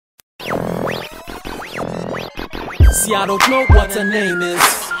See, I don't know what her name is.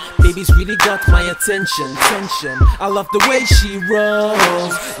 Baby's really got my attention. I love the way she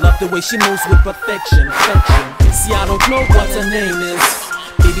rolls, love the way she moves with perfection. See, I don't know what her name is.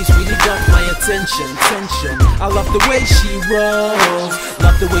 Baby's really got my attention. I love the way she rolls,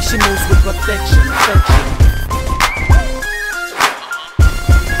 love the way she moves with perfection.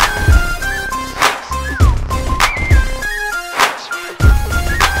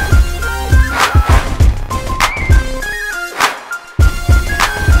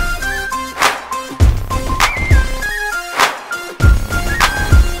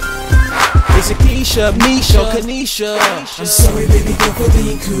 Is it Keisha, Misha, Kanisha? I'm sorry baby girl for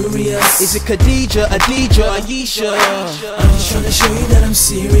being curious. Is it Khadija, Adija, Aisha? I'm just trying to show you that I'm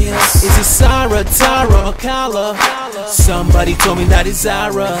serious. Is it Sarah, Tara, or Kala? Somebody told me that it's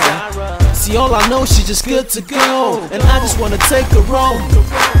Zara. See, all I know, she's just good to go, and I just wanna take her home.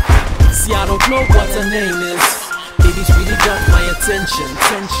 See, I don't know what her name is. Baby's really got my attention.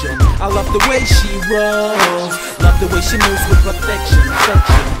 I love the way she rolls, love the way she moves with perfection.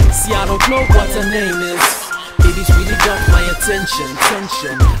 See, I don't know what her name is. Baby's really got my attention.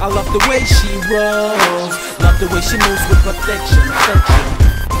 I love the way she rolls, love the way she moves with perfection.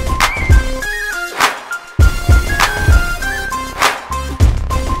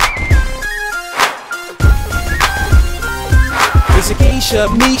 Is it Keisha,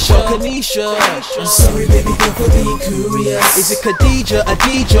 Misha, Kanisha? I'm sorry baby girl for being curious. Is it Khadija,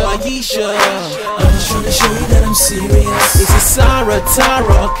 Adija, Aisha? I'm just trying to show you that I'm serious. Is it Sarah,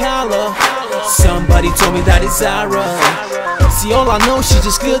 Tara, or Kala? Somebody told me that it's Zara. See, all I know, she's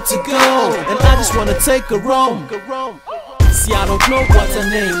just good to go, and I just wanna take her home. See, I don't know what her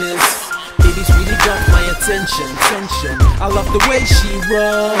name is. Baby's really got my attention. I love the way she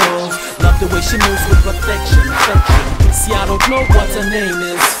rolls, love the way she moves with perfection. See, I don't know what her name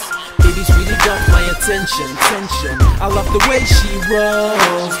is. Baby's really got my attention. I love the way she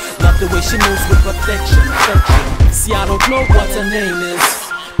rolls, love the way she moves with perfection. See, I don't know what her name is.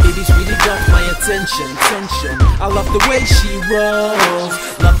 Baby's really got my attention. I love the way she rolls,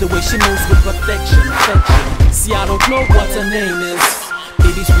 love the way she moves with perfection. See, I don't know what her name is.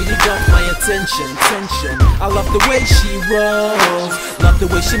 Baby's really got my attention. I love the way she rolls, love the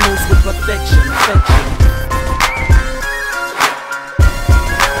way she moves with perfection.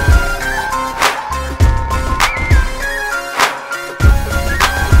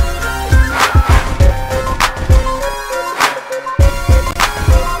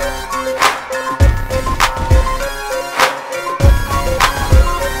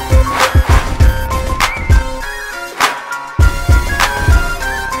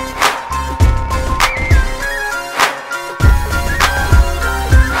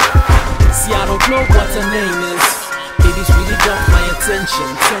 I don't know what her name is. Baby's really got my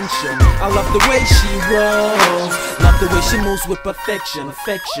attention. I love the way she rolls, love the way she moves with perfection.